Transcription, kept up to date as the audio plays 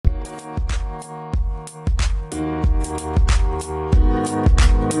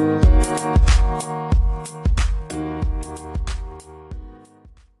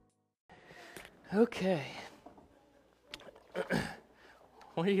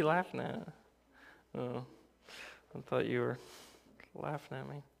What are you laughing at? Oh, I thought you were laughing at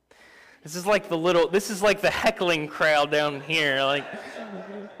me. This is like the heckling crowd down here.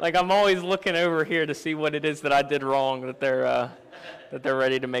 Like I'm always looking over here to see what it is that I did wrong that they're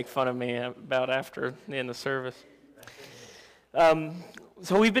ready to make fun of me about after the end of service.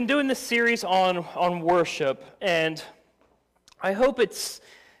 So we've been doing this series on worship, and I hope it's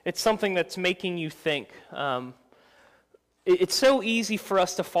something that's making you think. It's so easy for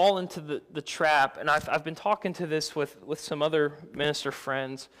us to fall into the trap, and I've been talking to this with some other minister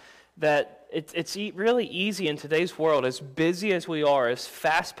friends, that it's really easy in today's world, as busy as we are, as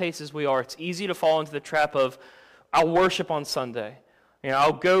fast-paced as we are, it's easy to fall into the trap of, I'll worship on Sunday.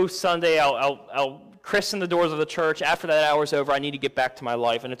 I'll go Sunday, I'll christen the doors of the church. After that hour's over, I need to get back to my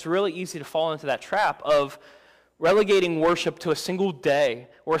life. And it's really easy to fall into that trap of relegating worship to a single day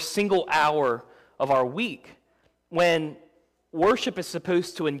or a single hour of our week, when worship is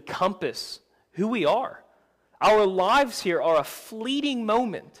supposed to encompass who we are. Our lives here are a fleeting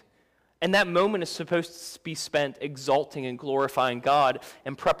moment, and that moment is supposed to be spent exalting and glorifying God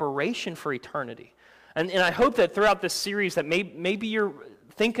in preparation for eternity. And I hope that throughout this series that maybe you're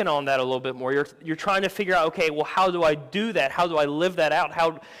thinking on that a little bit more. You're trying to figure out, okay, well, how do I do that? How do I live that out?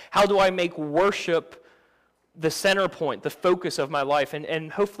 How do I make worship the center point, the focus of my life?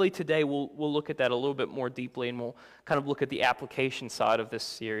 And hopefully today we'll look at that a little bit more deeply, and we'll kind of look at the application side of this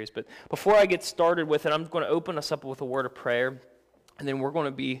series. But before I get started with it, I'm going to open us up with a word of prayer, and then we're going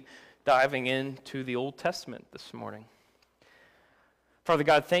to be diving into the Old Testament this morning. Father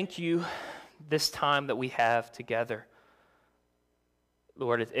God, thank you this time that we have together.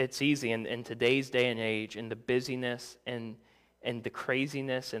 Lord, it's easy in today's day and age, in the busyness and the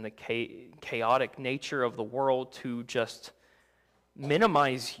craziness and the chaotic nature of the world, to just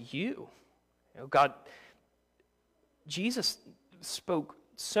minimize you. God, Jesus spoke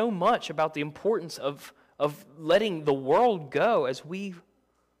so much about the importance of letting the world go as we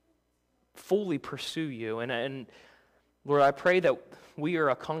fully pursue you. And Lord, I pray that we are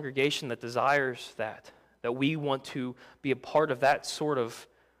a congregation that desires that we want to be a part of that sort of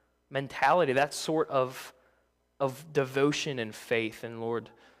mentality, that sort of devotion and faith. And Lord,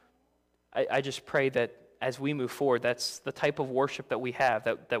 I just pray that as we move forward, that's the type of worship that we have,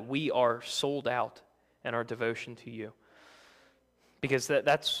 that we are sold out in our devotion to you. Because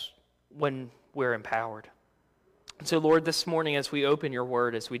that's when we're empowered. And so Lord, this morning as we open your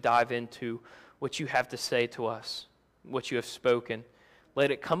word, as we dive into what you have to say to us, what you have spoken, let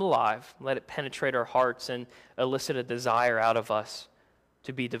it come alive, let it penetrate our hearts and elicit a desire out of us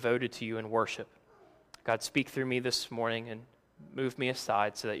to be devoted to you in worship. God, speak through me this morning and move me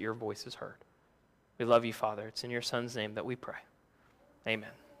aside so that your voice is heard. We love you, Father. It's in your Son's name that we pray.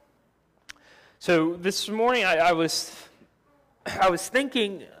 Amen. So this morning I was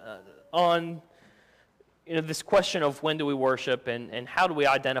thinking on this question of when do we worship and how do we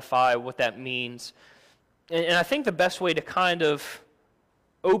identify what that means. And I think the best way to kind of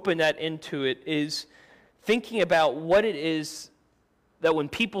open that into it is thinking about what it is that when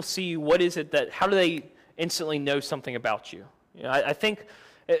people see you, what is it that, how do they instantly know something about you? I think,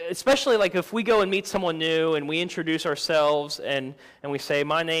 especially like if we go and meet someone new and we introduce ourselves and we say,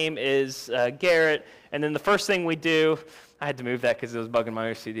 my name is Garrett, and then the first thing we do, I had to move that because it was bugging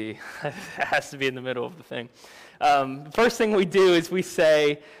my OCD. It has to be in the middle of the thing. The first thing we do is we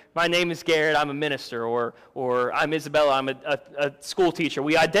say, my name is Garrett, I'm a minister, or I'm Isabella, I'm a school teacher.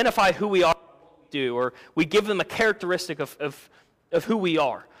 We identify who we are, what we do, or we give them a characteristic of who we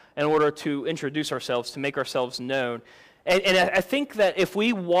are in order to introduce ourselves, to make ourselves known. And I think that if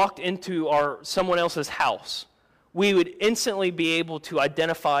we walked into someone else's house, we would instantly be able to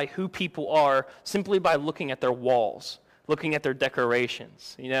identify who people are simply by looking at their walls, looking at their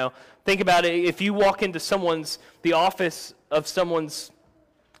decorations. Think about it. If you walk into the office of someone's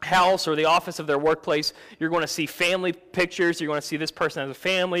house or the office of their workplace, you're going to see family pictures. You're going to see this person has a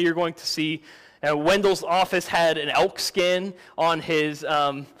family. You're going to see Wendell's office had an elk skin on his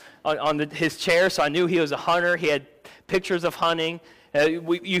his chair, so I knew he was a hunter. He had pictures of hunting.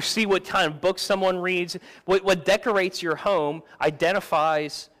 You see what kind of books someone reads. What decorates your home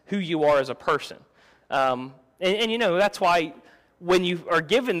identifies who you are as a person. And that's why when you are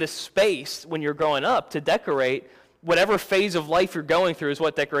given this space when you're growing up to decorate, whatever phase of life you're going through is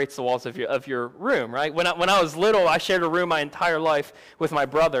what decorates the walls of your room, right? When I was little, I shared a room my entire life with my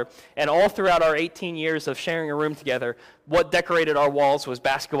brother, and all throughout our 18 years of sharing a room together, what decorated our walls was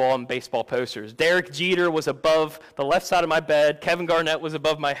basketball and baseball posters. Derek Jeter was above the left side of my bed, Kevin Garnett was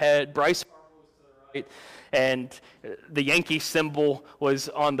above my head, Bryce Harper was to the right, and the Yankee symbol was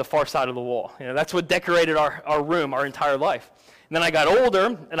on the far side of the wall. That's what decorated our room our entire life. And then I got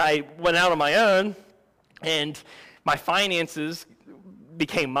older, and I went out on my own, and my finances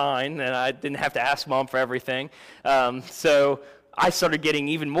became mine, and I didn't have to ask Mom for everything. So I started getting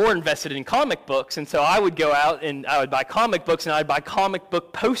even more invested in comic books, and so I would go out and I would buy comic books, and I'd buy comic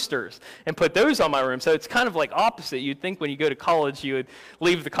book posters and put those on my room. So it's kind of like opposite. You'd think when you go to college you would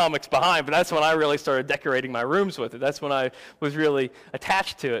leave the comics behind, but that's when I really started decorating my rooms with it. That's when I was really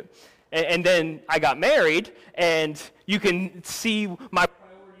attached to it. And then I got married, and you can see my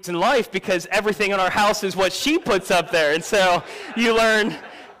priorities in life because everything in our house is what she puts up there. And so you learn,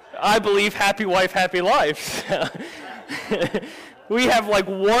 I believe, happy wife, happy life. We have like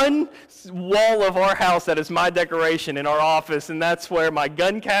one wall of our house that is my decoration in our office, and that's where my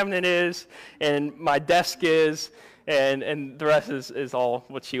gun cabinet is and my desk is, and the rest is all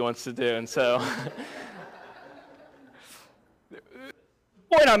what she wants to do. And so the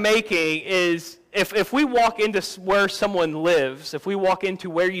point I'm making is if we walk into where someone lives, if we walk into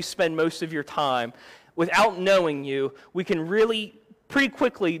where you spend most of your time, without knowing you, we can really pretty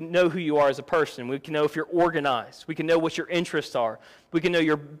quickly know who you are as a person. We can know if you're organized. We can know what your interests are. We can know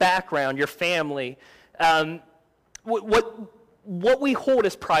your background, your family. What we hold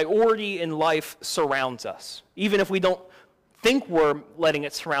as priority in life surrounds us. Even if we don't think we're letting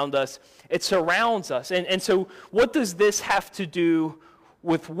it surround us, it surrounds us. And so what does this have to do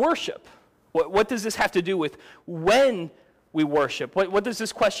with worship? What does this have to do with when we worship? What does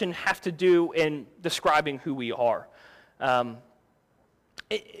this question have to do in describing who we are?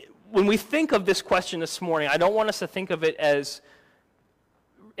 When we think of this question this morning, I don't want us to think of it as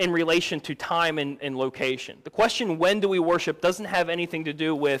in relation to time and location. The question, when do we worship, doesn't have anything to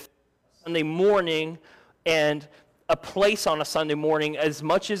do with Sunday morning and a place on a Sunday morning as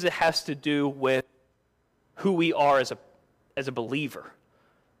much as it has to do with who we are as a believer.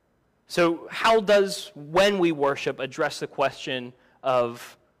 So how does when we worship address the question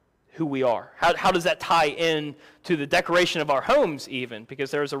of who we are? How does that tie in to the decoration of our homes even?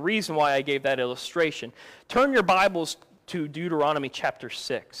 Because there's a reason why I gave that illustration. Turn your Bibles to Deuteronomy chapter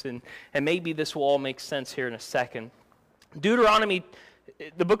 6, and maybe this will all make sense here in a second. Deuteronomy,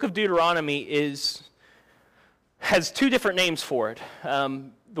 the book of Deuteronomy has two different names for it.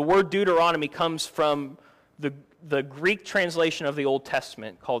 The word Deuteronomy comes from the Greek translation of the Old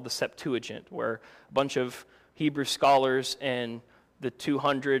Testament called the Septuagint, where a bunch of Hebrew scholars in the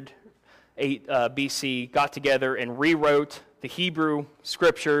 208 BC got together and rewrote the Hebrew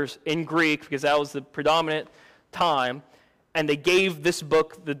scriptures in Greek because that was the predominant time, and they gave this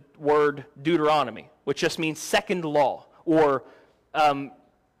book the word Deuteronomy, which just means second law or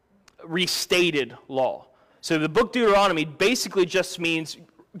restated law. So the book Deuteronomy basically just means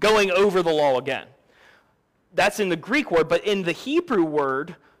going over the law again. That's in the Greek word, but in the Hebrew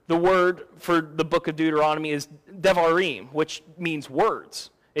word, the word for the book of Deuteronomy is devarim, which means words.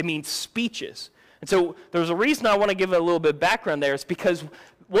 It means speeches. And so there's a reason I want to give it a little bit of background there. It's because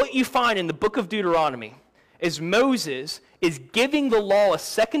what you find in the book of Deuteronomy is Moses is giving the law a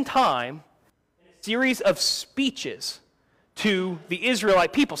second time in a series of speeches to the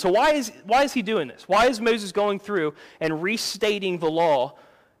Israelite people. So why is he doing this? Why is Moses going through and restating the law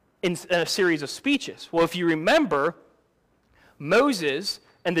in a series of speeches? Well, if you remember, Moses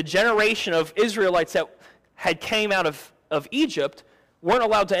and the generation of Israelites that had came out of Egypt weren't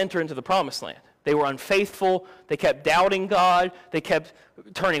allowed to enter into the promised land. They were unfaithful. They kept doubting God. They kept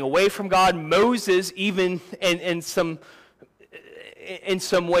turning away from God. Moses even in some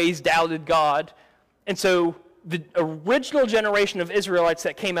ways doubted God. And so the original generation of Israelites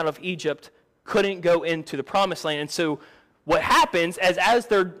that came out of Egypt couldn't go into the promised land. And so what happens as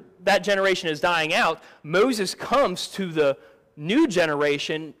that generation is dying out, Moses comes to the new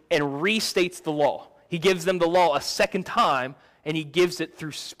generation and restates the law. He gives them the law a second time, and he gives it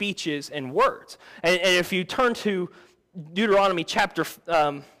through speeches and words. And if you turn to Deuteronomy chapter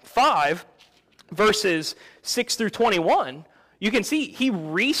 5, verses 6 through 21, you can see he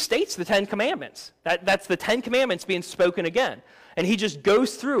restates the Ten Commandments. That's the Ten Commandments being spoken again. And he just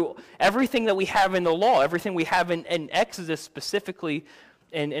goes through everything that we have in the law, everything we have in Exodus specifically,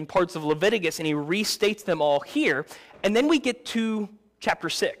 in parts of Leviticus, and he restates them all here. And then we get to chapter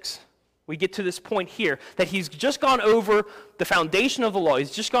 6. We get to this point here that he's just gone over the foundation of the law.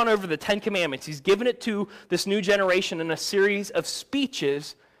 He's just gone over the Ten Commandments. He's given it to this new generation in a series of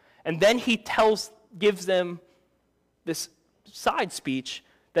speeches, and then he gives them this side speech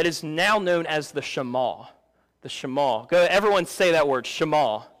that is now known as the Shema. The Shema. Go, everyone say that word,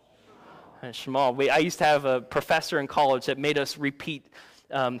 Shema. Shema. I used to have a professor in college that made us repeat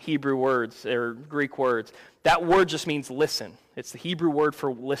Hebrew words or Greek words. That word just means listen. It's the Hebrew word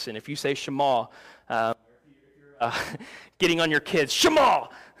for listen. If you say Shema, if you're getting on your kids, Shema!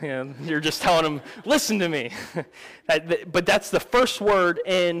 You're just telling them, listen to me. But that's the first word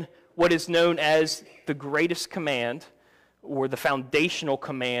in what is known as the greatest command, or the foundational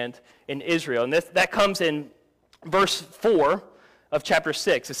command in Israel. And that comes in verse 4 of chapter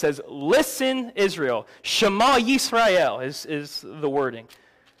 6. It says, listen, Israel. Shema Yisrael is the wording.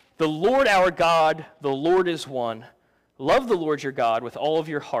 The Lord our God, the Lord is one. Love the Lord your God with all of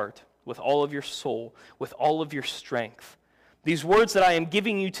your heart, with all of your soul, with all of your strength. These words that I am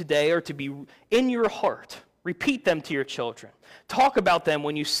giving you today are to be in your heart. Repeat them to your children. Talk about them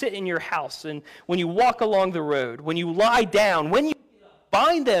when you sit in your house and when you walk along the road, when you lie down, when you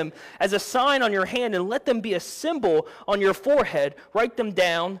bind them as a sign on your hand and let them be a symbol on your forehead. Write them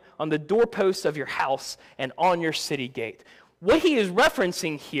down on the doorposts of your house and on your city gate. What he is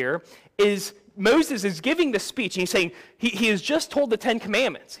referencing here is Moses is giving the speech, and he's saying he has just told the 10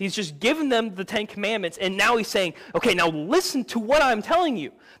 Commandments. He's just given them the 10 Commandments, and now he's saying, okay, now listen to what I'm telling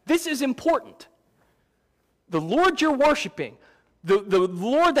you. This is important. The Lord you're worshiping, the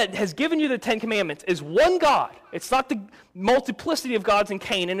Lord that has given you the 10 Commandments is one God. It's not the multiplicity of gods in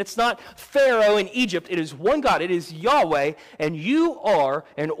Canaan. It's not Pharaoh in Egypt. It is one God. It is Yahweh, and you are,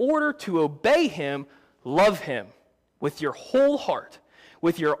 in order to obey him, love him with your whole heart,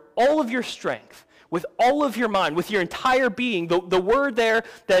 with all of your strength, with all of your mind, with your entire being. The word there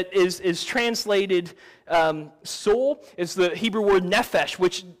that is translated soul is the Hebrew word nephesh,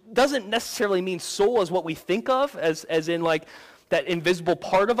 which doesn't necessarily mean soul as what we think of, as in like that invisible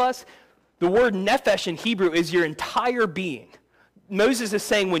part of us. The word nephesh in Hebrew is your entire being. Moses is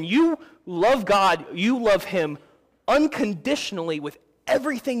saying when you love God, you love him unconditionally with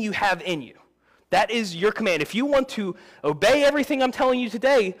everything you have in you. That is your command. If you want to obey everything I'm telling you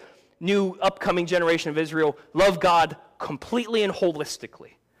today, new upcoming generation of Israel, love God completely and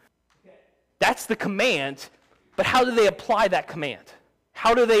holistically. That's the command, but how do they apply that command?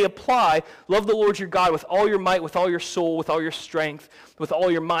 How do they apply, love the Lord your God with all your might, with all your soul, with all your strength, with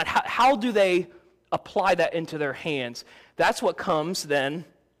all your mind? How do they apply that into their hands? That's what comes then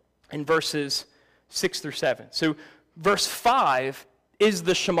in verses 6 through 7. So verse 5 is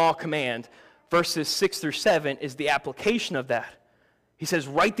the Shema command. Verses 6 through 7 is the application of that. He says,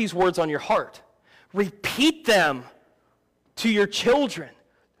 write these words on your heart. Repeat them to your children.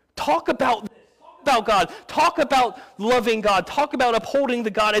 Talk about this. Talk about God. Talk about loving God. Talk about upholding the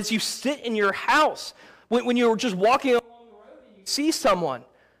God as you sit in your house. When you're just walking along the road and you see someone.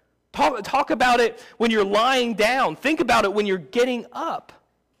 Talk about it when you're lying down. Think about it when you're getting up.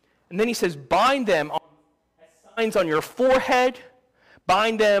 And then he says, bind them as signs on your forehead.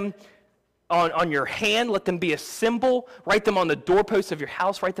 Bind them on your hand, let them be a symbol. Write them on the doorposts of your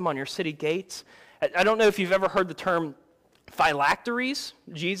house. Write them on your city gates. I don't know if you've ever heard the term phylacteries.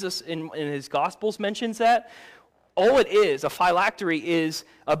 Jesus in his Gospels mentions that. All it is, a phylactery is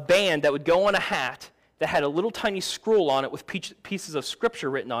a band that would go on a hat that had a little tiny scroll on it with pieces of scripture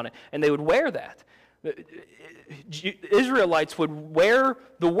written on it, and they would wear that. Israelites would wear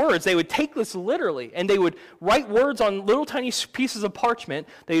the words. They would take this literally, and they would write words on little tiny pieces of parchment.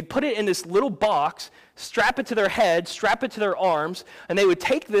 They would put it in this little box, strap it to their head, strap it to their arms, and they would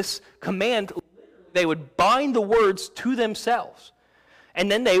take this command. They would bind the words to themselves,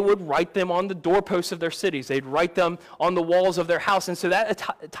 and then they would write them on the doorposts of their cities. They'd write them on the walls of their house, and so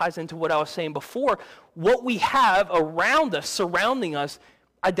that ties into what I was saying before. What we have around us, surrounding us,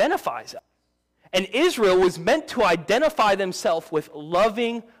 identifies us. And Israel was meant to identify themselves with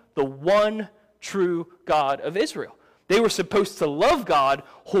loving the one true God of Israel. They were supposed to love God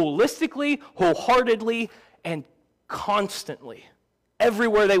holistically, wholeheartedly, and constantly.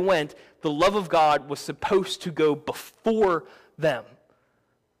 Everywhere they went, the love of God was supposed to go before them.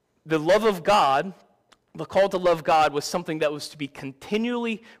 The love of God, the call to love God, was something that was to be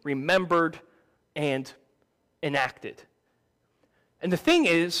continually remembered and enacted. And the thing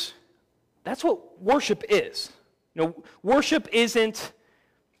is, that's what worship is. Worship isn't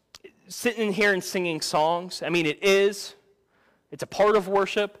sitting here and singing songs. I mean, it is. It's a part of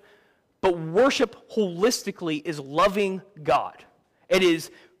worship. But worship holistically is loving God. It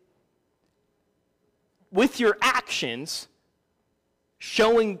is, with your actions,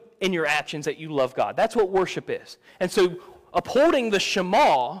 showing in your actions that you love God. That's what worship is. And so, upholding the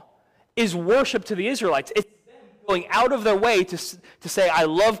Shema is worship to the Israelites. It's them going out of their way to say, I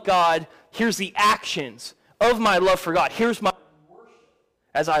love God. Here's the actions of my love for God. Here's my worship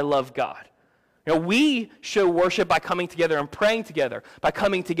as I love God. We show worship by coming together and praying together, by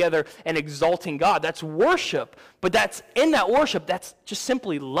coming together and exalting God. That's worship, but in that worship, that's just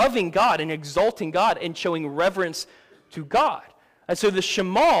simply loving God and exalting God and showing reverence to God. And so the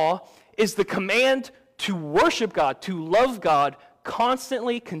Shema is the command to worship God, to love God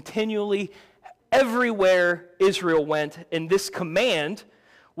constantly, continually, everywhere Israel went. And this command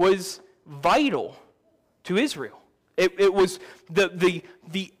was vital to Israel. It was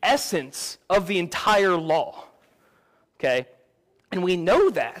the essence of the entire law. Okay? And we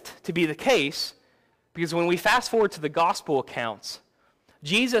know that to be the case because when we fast forward to the gospel accounts,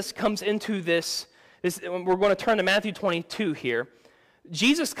 Jesus comes into this, we're going to turn to Matthew 22 here.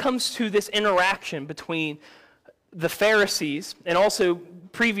 Jesus comes to this interaction between the Pharisees and also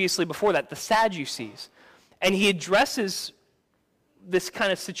previously before that, the Sadducees. And he addresses this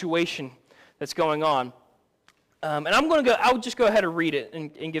kind of situation that's going on. And I'll just go ahead and read it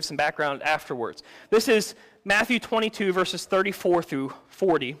and give some background afterwards. This is Matthew 22, verses 34 through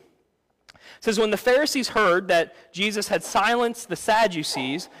 40. It says, when the Pharisees heard that Jesus had silenced the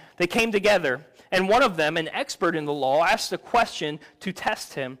Sadducees, they came together, and one of them, an expert in the law, asked a question to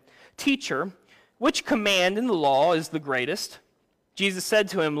test him. Teacher, which command in the law is the greatest? Jesus said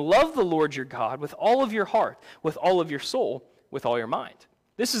to him, love the Lord your God with all of your heart, with all of your soul, with all your mind.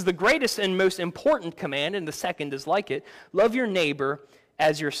 This is the greatest and most important command, and the second is like it. Love your neighbor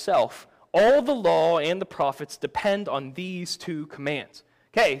as yourself. All the law and the prophets depend on these two commands.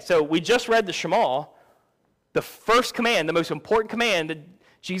 Okay, so we just read the Shema. The first command, the most important command that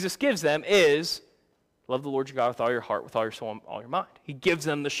Jesus gives them is love the Lord your God with all your heart, with all your soul, and all your mind. He gives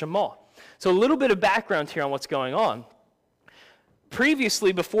them the Shema. So a little bit of background here on what's going on.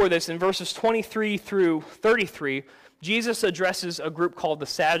 Previously, before this, in verses 23 through 33, Jesus addresses a group called the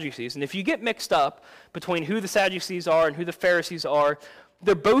Sadducees. And if you get mixed up between who the Sadducees are and who the Pharisees are,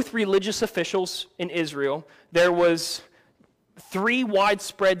 they're both religious officials in Israel. There was 3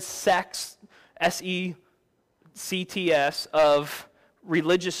 widespread sects, S-E-C-T-S, of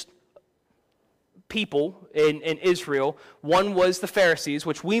religious people in Israel. One was the Pharisees,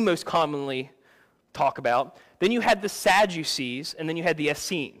 which we most commonly talk about. Then you had the Sadducees, and then you had the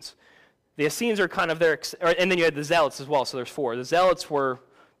Essenes. The Essenes are kind of their, and then you had the Zealots as well, so there's 4. The Zealots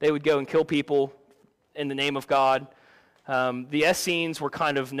they would go and kill people in the name of God. The Essenes were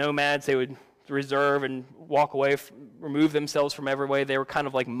kind of nomads. They would reserve and walk away, remove themselves from every way. They were kind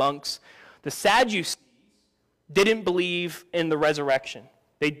of like monks. The Sadducees didn't believe in the resurrection.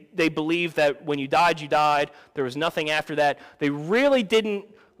 They believed that when you died. There was nothing after that. They really didn't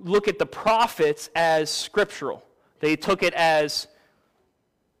look at the prophets as scriptural. They took it as,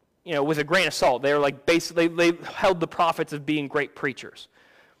 with a grain of salt. They were like basically, they held the prophets as being great preachers.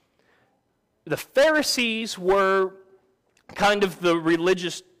 The Pharisees were kind of the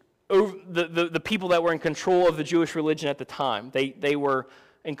religious, the people that were in control of the Jewish religion at the time. They were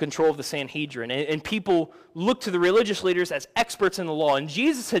in control of the Sanhedrin. And people looked to the religious leaders as experts in the law. And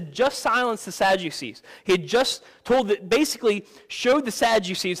Jesus had just silenced the Sadducees. He had just basically showed the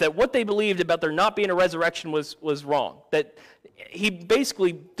Sadducees that what they believed about there not being a resurrection was wrong. That he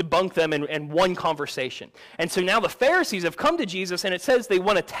basically debunked them in one conversation. And so now the Pharisees have come to Jesus, and it says they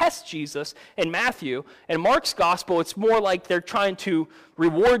want to test Jesus in Matthew. In Mark's gospel, it's more like they're trying to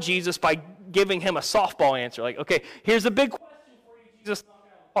reward Jesus by giving him a softball answer. Like, okay, here's a big question for you, Jesus.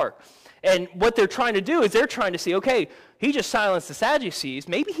 Heart. And what they're trying to do is they're trying to see, okay, he just silenced the Sadducees.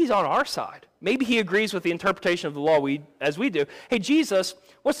 Maybe he's on our side. Maybe he agrees with the interpretation of the law as we do. Hey, Jesus,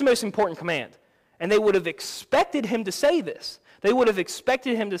 what's the most important command? And they would have expected him to say this. They would have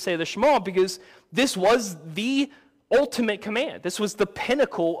expected him to say the Shema because this was the ultimate command. This was the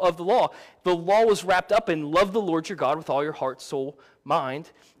pinnacle of the law. The law was wrapped up in love the Lord your God with all your heart, soul,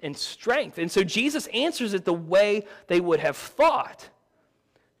 mind, and strength. And so Jesus answers it the way they would have thought.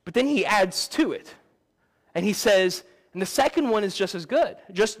 But then he adds to it. And he says, and the second one is just as good,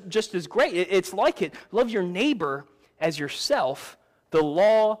 just as great. It's like it. Love your neighbor as yourself. The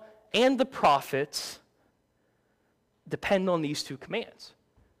law and the prophets depend on these two commands.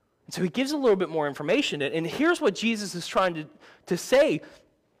 And so he gives a little bit more information. And here's what Jesus is trying to say.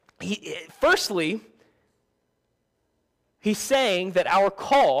 Firstly, he's saying that our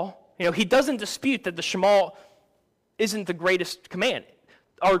call, he doesn't dispute that the Shema isn't the greatest command.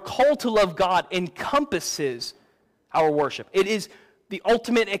 Our call to love God encompasses our worship. It is the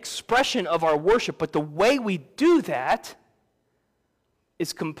ultimate expression of our worship, but the way we do that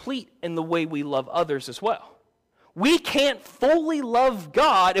is complete in the way we love others as well. We can't fully love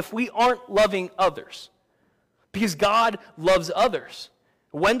God if we aren't loving others, because God loves others.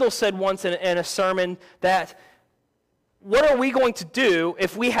 Wendell said once in a sermon that, what are we going to do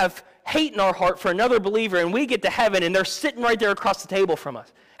if we have hate in our heart for another believer and we get to heaven and they're sitting right there across the table from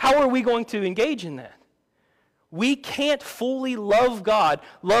us? How are we going to engage in that? We can't fully love God,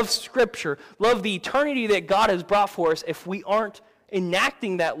 love Scripture, love the eternity that God has brought for us if we aren't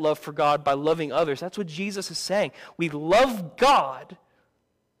enacting that love for God by loving others. That's what Jesus is saying. We love God,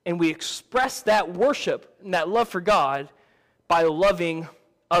 and we express that worship and that love for God by loving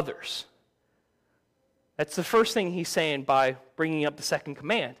others. That's the first thing he's saying by bringing up the second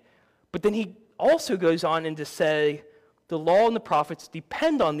command. But then he also goes on and to say the law and the prophets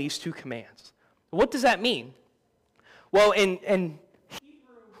depend on these two commands. What does that mean? Well, in Hebrew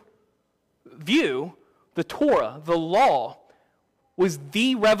view, the Torah, the law, was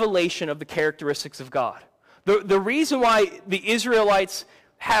the revelation of the characteristics of God. The reason why the Israelites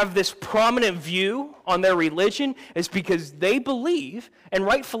have this prominent view on their religion is because they believe, and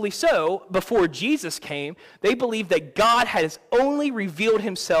rightfully so, before Jesus came, they believe that God has only revealed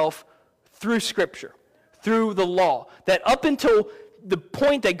himself through Scripture, through the law. That up until the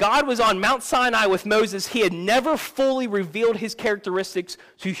point that God was on Mount Sinai with Moses, he had never fully revealed his characteristics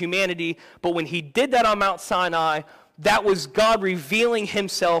to humanity, but when he did that on Mount Sinai, that was God revealing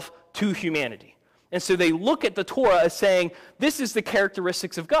himself to humanity. And so they look at the Torah as saying, this is the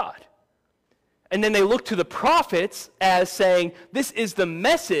characteristics of God. And then they look to the prophets as saying, this is the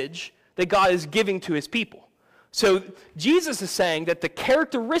message that God is giving to his people. So Jesus is saying that the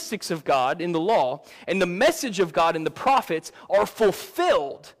characteristics of God in the law and the message of God in the prophets are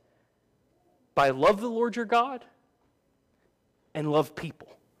fulfilled by love the Lord your God and love people.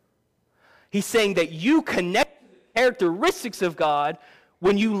 He's saying that you connect to the characteristics of God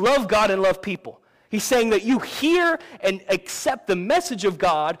when you love God and love people. He's saying that you hear and accept the message of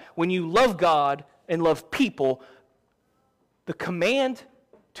God when you love God and love people. The command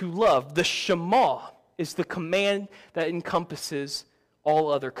to love, the Shema, is the command that encompasses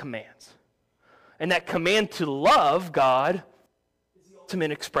all other commands. And that command to love God is the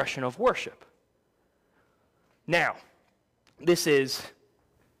ultimate expression of worship. Now, this is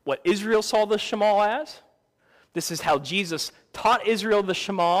what Israel saw the Shema as. This is how Jesus taught Israel the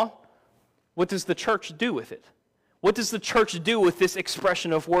Shema. What does the church do with it? What does the church do with this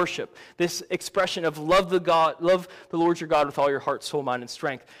expression of worship? This expression of love the Lord your God with all your heart, soul, mind, and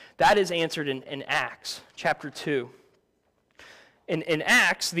strength. That is answered in Acts chapter 2. In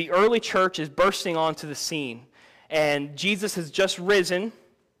Acts, the early church is bursting onto the scene. And Jesus has just risen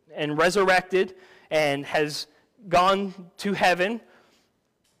and resurrected and has gone to heaven.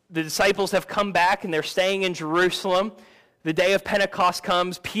 The disciples have come back and they're staying in Jerusalem. The day of Pentecost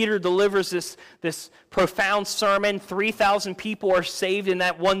comes. Peter delivers this profound sermon. 3,000 people are saved in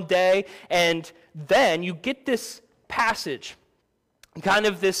that one day. And then you get this passage, kind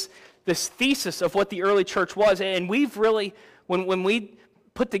of this thesis of what the early church was. And we've really, when we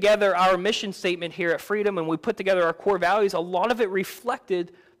put together our mission statement here at Freedom and we put together our core values, a lot of it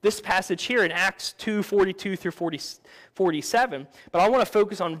reflected this passage here in Acts 2:42 through 47. But I want to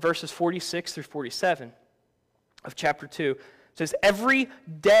focus on verses 46 through 47. Of chapter 2. It says, every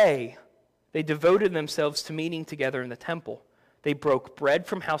day they devoted themselves to meeting together in the temple. They broke bread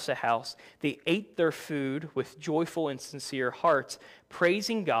from house to house. They ate their food with joyful and sincere hearts,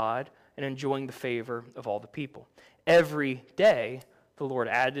 praising God and enjoying the favor of all the people. Every day the Lord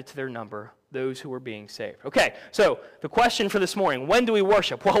added to their number those who were being saved. Okay, so the question for this morning, when do we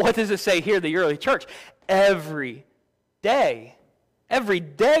worship? Well, what does it say here, the early church? Every day. Every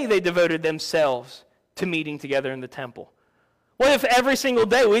day they devoted themselves to meeting together in the temple. What if every single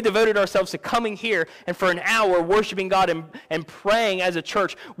day we devoted ourselves to coming here and for an hour worshiping God and praying as a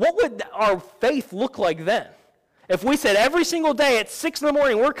church? What would our faith look like then? If we said every single day at 6 in the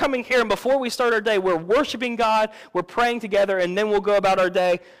morning, we're coming here and before we start our day, we're worshiping God, we're praying together, and then we'll go about our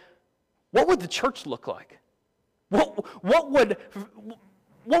day, what would the church look like? What would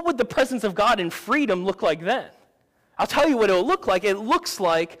the presence of God in freedom look like then? I'll tell you what it'll look like. It looks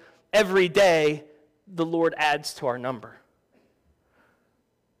like every day the Lord adds to our number.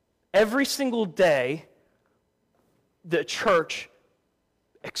 Every single day, the church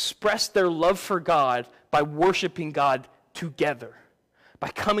expressed their love for God by worshiping God together, by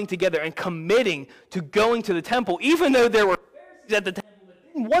coming together and committing to going to the temple. Even though there were Pharisees at the temple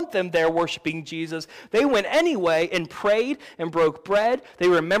that didn't want them there worshiping Jesus, they went anyway and prayed and broke bread. They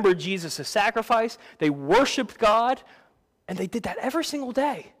remembered Jesus' sacrifice. They worshiped God, and they did that every single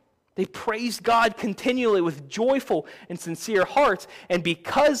day. They praised God continually with joyful and sincere hearts. And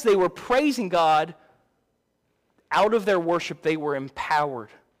because they were praising God, out of their worship they were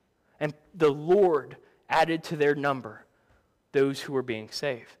empowered. And the Lord added to their number those who were being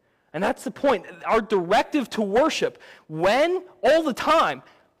saved. And that's the point. Our directive to worship, when, all the time,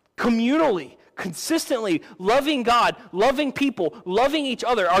 communally, consistently, loving God, loving people, loving each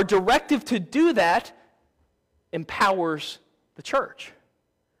other, our directive to do that empowers the church.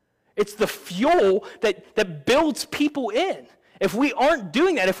 It's the fuel that builds people in. If we aren't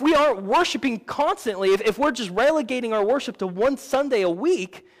doing that, if we aren't worshiping constantly, if we're just relegating our worship to one Sunday a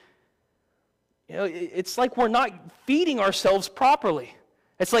week, it's like we're not feeding ourselves properly.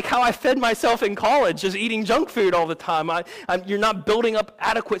 It's like how I fed myself in college, just eating junk food all the time. You're not building up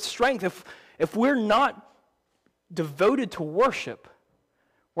adequate strength. If we're not devoted to worship,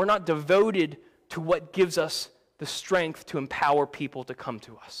 we're not devoted to what gives us the strength to empower people to come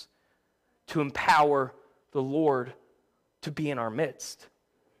to us, to empower the Lord to be in our midst.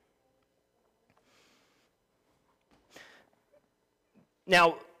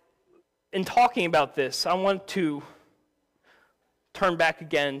 Now, in talking about this, I want to turn back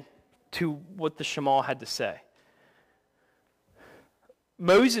again to what the Shema had to say.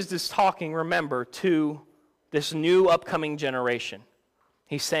 Moses is talking, remember, to this new upcoming generation.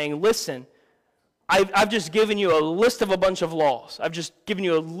 He's saying, listen, I've just given you a list of a bunch of laws. I've just given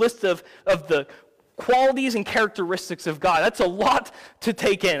you a list of the qualities and characteristics of God. That's a lot to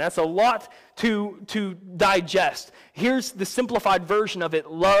take in. That's a lot to digest. Here's the simplified version of it.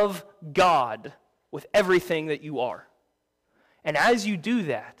 Love God with everything that you are. And as you do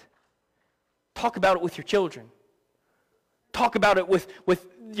that, talk about it with your children. Talk about it with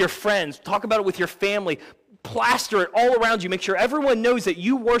your friends. Talk about it with your family. Plaster it all around you. Make sure everyone knows that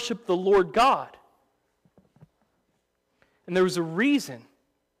you worship the Lord God. And there was a reason.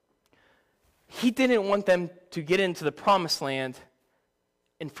 He didn't want them to get into the promised land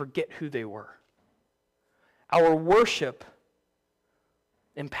and forget who they were. Our worship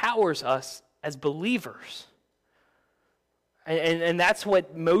empowers us as believers. And that's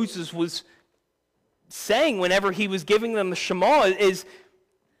what Moses was saying whenever he was giving them the Shema, is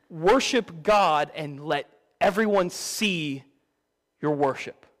worship God and let everyone see your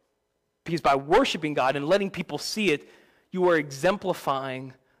worship. Because by worshiping God and letting people see it, you are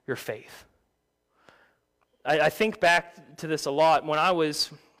exemplifying your faith. I think back to this a lot. When I was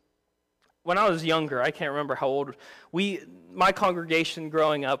younger, I can't remember how old, my congregation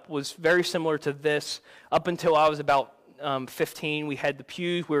growing up was very similar to this up until I was about 15. We had the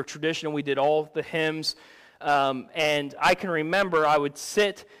pews, we were traditional, we did all the hymns, and I can remember I would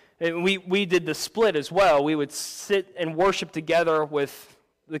sit, and we did the split as well. We would sit and worship together with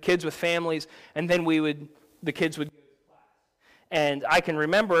the kids with families, and then the kids would go to class. And I can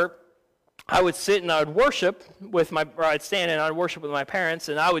remember I would sit and I would worship or I'd stand and I'd worship with my parents,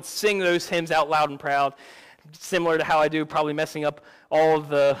 and I would sing those hymns out loud and proud, similar to how I do, probably messing up all of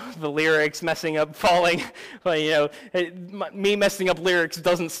the lyrics, messing up, falling. But, me messing up lyrics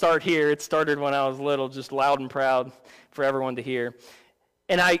doesn't start here. It started when I was little, just loud and proud for everyone to hear.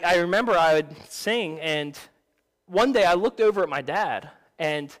 And I remember I would sing, and one day I looked over at my dad,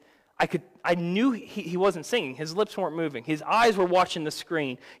 and I knew he wasn't singing. His lips weren't moving. His eyes were watching the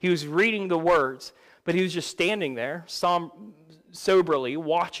screen. He was reading the words, but he was just standing there, soberly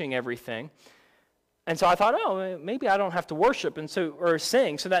watching everything. And so I thought, oh, maybe I don't have to worship or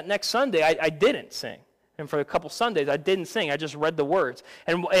sing. So that next Sunday, I didn't sing. And for a couple Sundays, I didn't sing. I just read the words.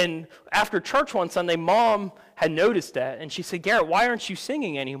 And after church one Sunday, Mom had noticed that, and she said, "Garrett, why aren't you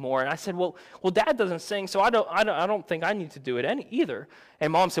singing anymore?" And I said, "Well, Dad doesn't sing, so I don't think I need to do it either."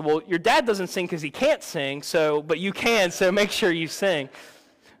 And Mom said, "Well, your dad doesn't sing because he can't sing, but you can, so make sure you sing."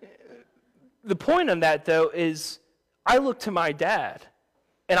 The point on that, though, is I looked to my dad,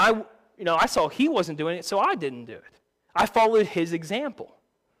 and I saw he wasn't doing it, so I didn't do it. I followed his example.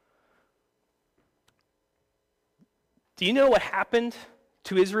 Do you know what happened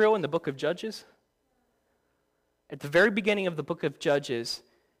to Israel in the book of Judges? At the very beginning of the book of Judges,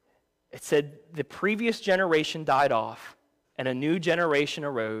 it said the previous generation died off, and a new generation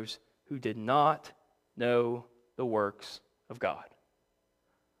arose who did not know the works of God.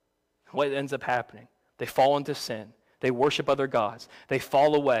 What ends up happening? They fall into sin. They worship other gods. They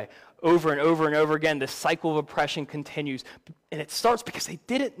fall away. Over and over and over again, this cycle of oppression continues. And it starts because they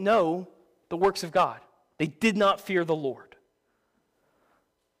didn't know the works of God. They did not fear the Lord.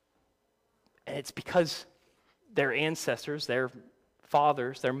 And it's because their ancestors, their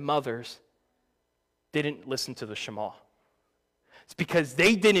fathers, their mothers, didn't listen to the Shema. It's because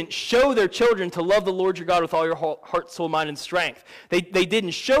they didn't show their children to love the Lord your God with all your heart, soul, mind, and strength. They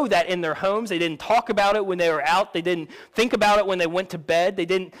didn't show that in their homes. They didn't talk about it when they were out. They didn't think about it when they went to bed. They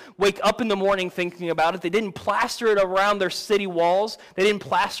didn't wake up in the morning thinking about it. They didn't plaster it around their city walls. They didn't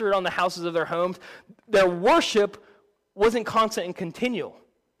plaster it on the houses of their homes. Their worship wasn't constant and continual.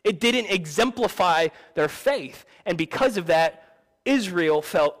 It didn't exemplify their faith. And because of that, Israel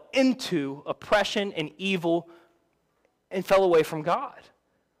fell into oppression and evil and fell away from God.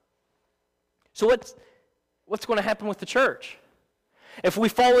 So what's going to happen with the church? If we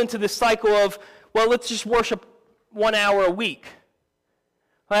fall into this cycle of, well, let's just worship 1 hour a week.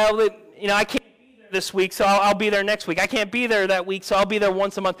 Well, I can't be there this week, so I'll be there next week. I can't be there that week, so I'll be there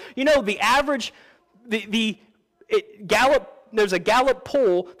once a month. The average, there's a Gallup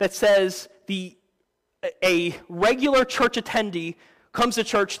poll that says a regular church attendee comes to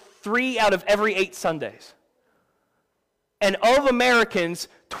church 3 out of every 8 Sundays. And of Americans,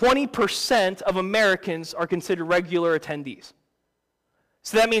 20% of Americans are considered regular attendees.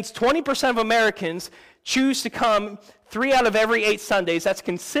 So that means 20% of Americans choose to come 3 out of every 8 Sundays. That's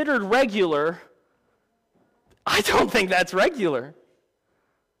considered regular. I don't think that's regular.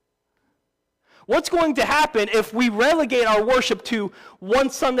 What's going to happen if we relegate our worship to one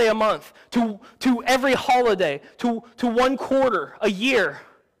Sunday a month, to every holiday, to one quarter a year?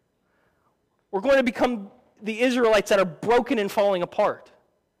 We're going to become the Israelites that are broken and falling apart.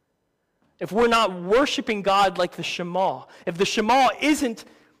 If we're not worshiping God like the Shema, if the Shema isn't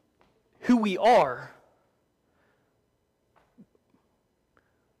who we are,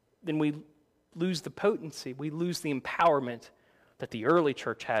 then we lose the potency, we lose the empowerment that the early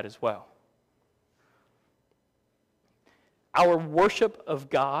church had as well. Our worship of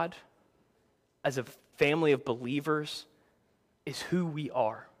God as a family of believers is who we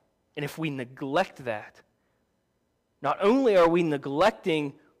are. And if we neglect that, not only are we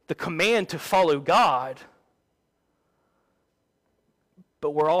neglecting the command to follow God,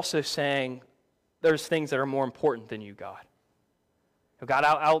 but we're also saying there's things that are more important than you, God. God,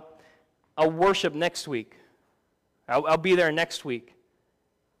 I'll worship next week. I'll be there next week.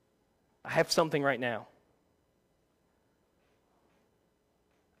 I have something right now.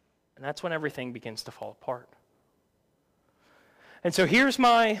 And that's when everything begins to fall apart. And so here is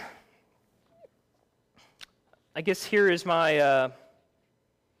my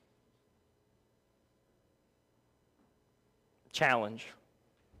challenge.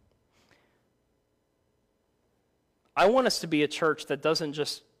 I want us to be a church that doesn't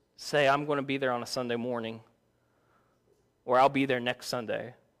just say, I'm going to be there on a Sunday morning, or I'll be there next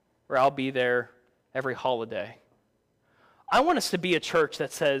Sunday, or I'll be there every holiday. I want us to be a church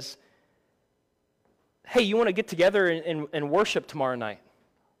that says, hey, you want to get together and worship tomorrow night?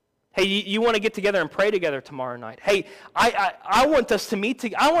 Hey, you want to get together and pray together tomorrow night? Hey, I want us to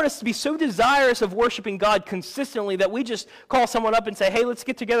meet I want us to be so desirous of worshiping God consistently that we just call someone up and say, hey, let's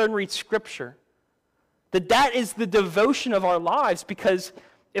get together and read Scripture. That is the devotion of our lives, because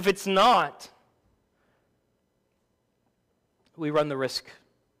if it's not, we run the risk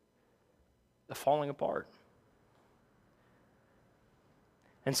of falling apart.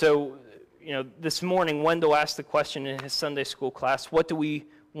 And so, this morning, Wendell asked the question in his Sunday school class, what do we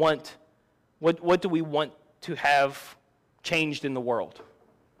want? What do we want to have changed in the world?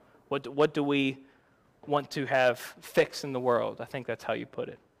 What do we want to have fixed in the world? I think that's how you put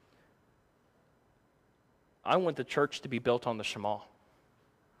it. I want the church to be built on the Shema.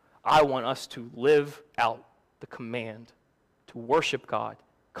 I want us to live out the command to worship God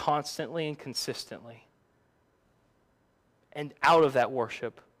constantly and consistently. And out of that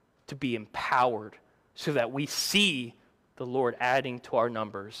worship, to be empowered so that we see the Lord adding to our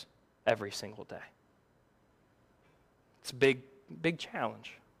numbers every single day. It's a big, big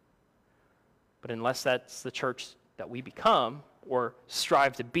challenge. But unless that's the church that we become or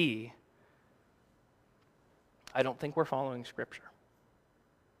strive to be, I don't think we're following Scripture.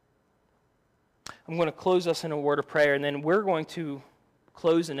 I'm going to close us in a word of prayer, and then we're going to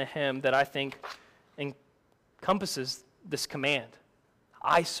close in a hymn that I think encompasses this command.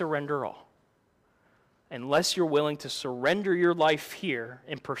 I surrender all. Unless you're willing to surrender your life here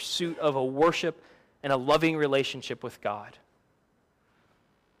in pursuit of a worship and a loving relationship with God,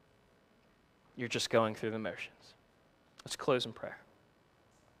 you're just going through the motions. Let's close in prayer.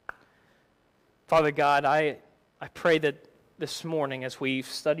 Father God, I pray that this morning, as we've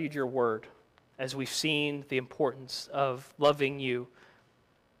studied your word, as we've seen the importance of loving you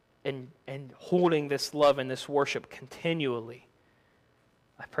and holding this love and this worship continually,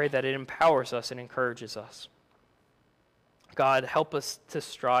 I pray that it empowers us and encourages us. God, help us to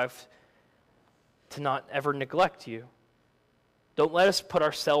strive to not ever neglect you. Don't let us put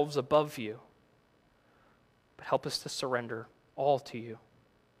ourselves above you, but help us to surrender all to you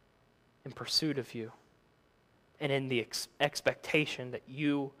in pursuit of you and in the expectation that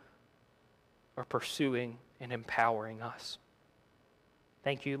you are pursuing and empowering us.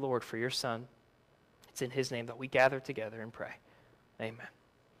 Thank you, Lord, for your Son. It's in his name that we gather together and pray. Amen.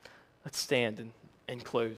 Let's stand and close.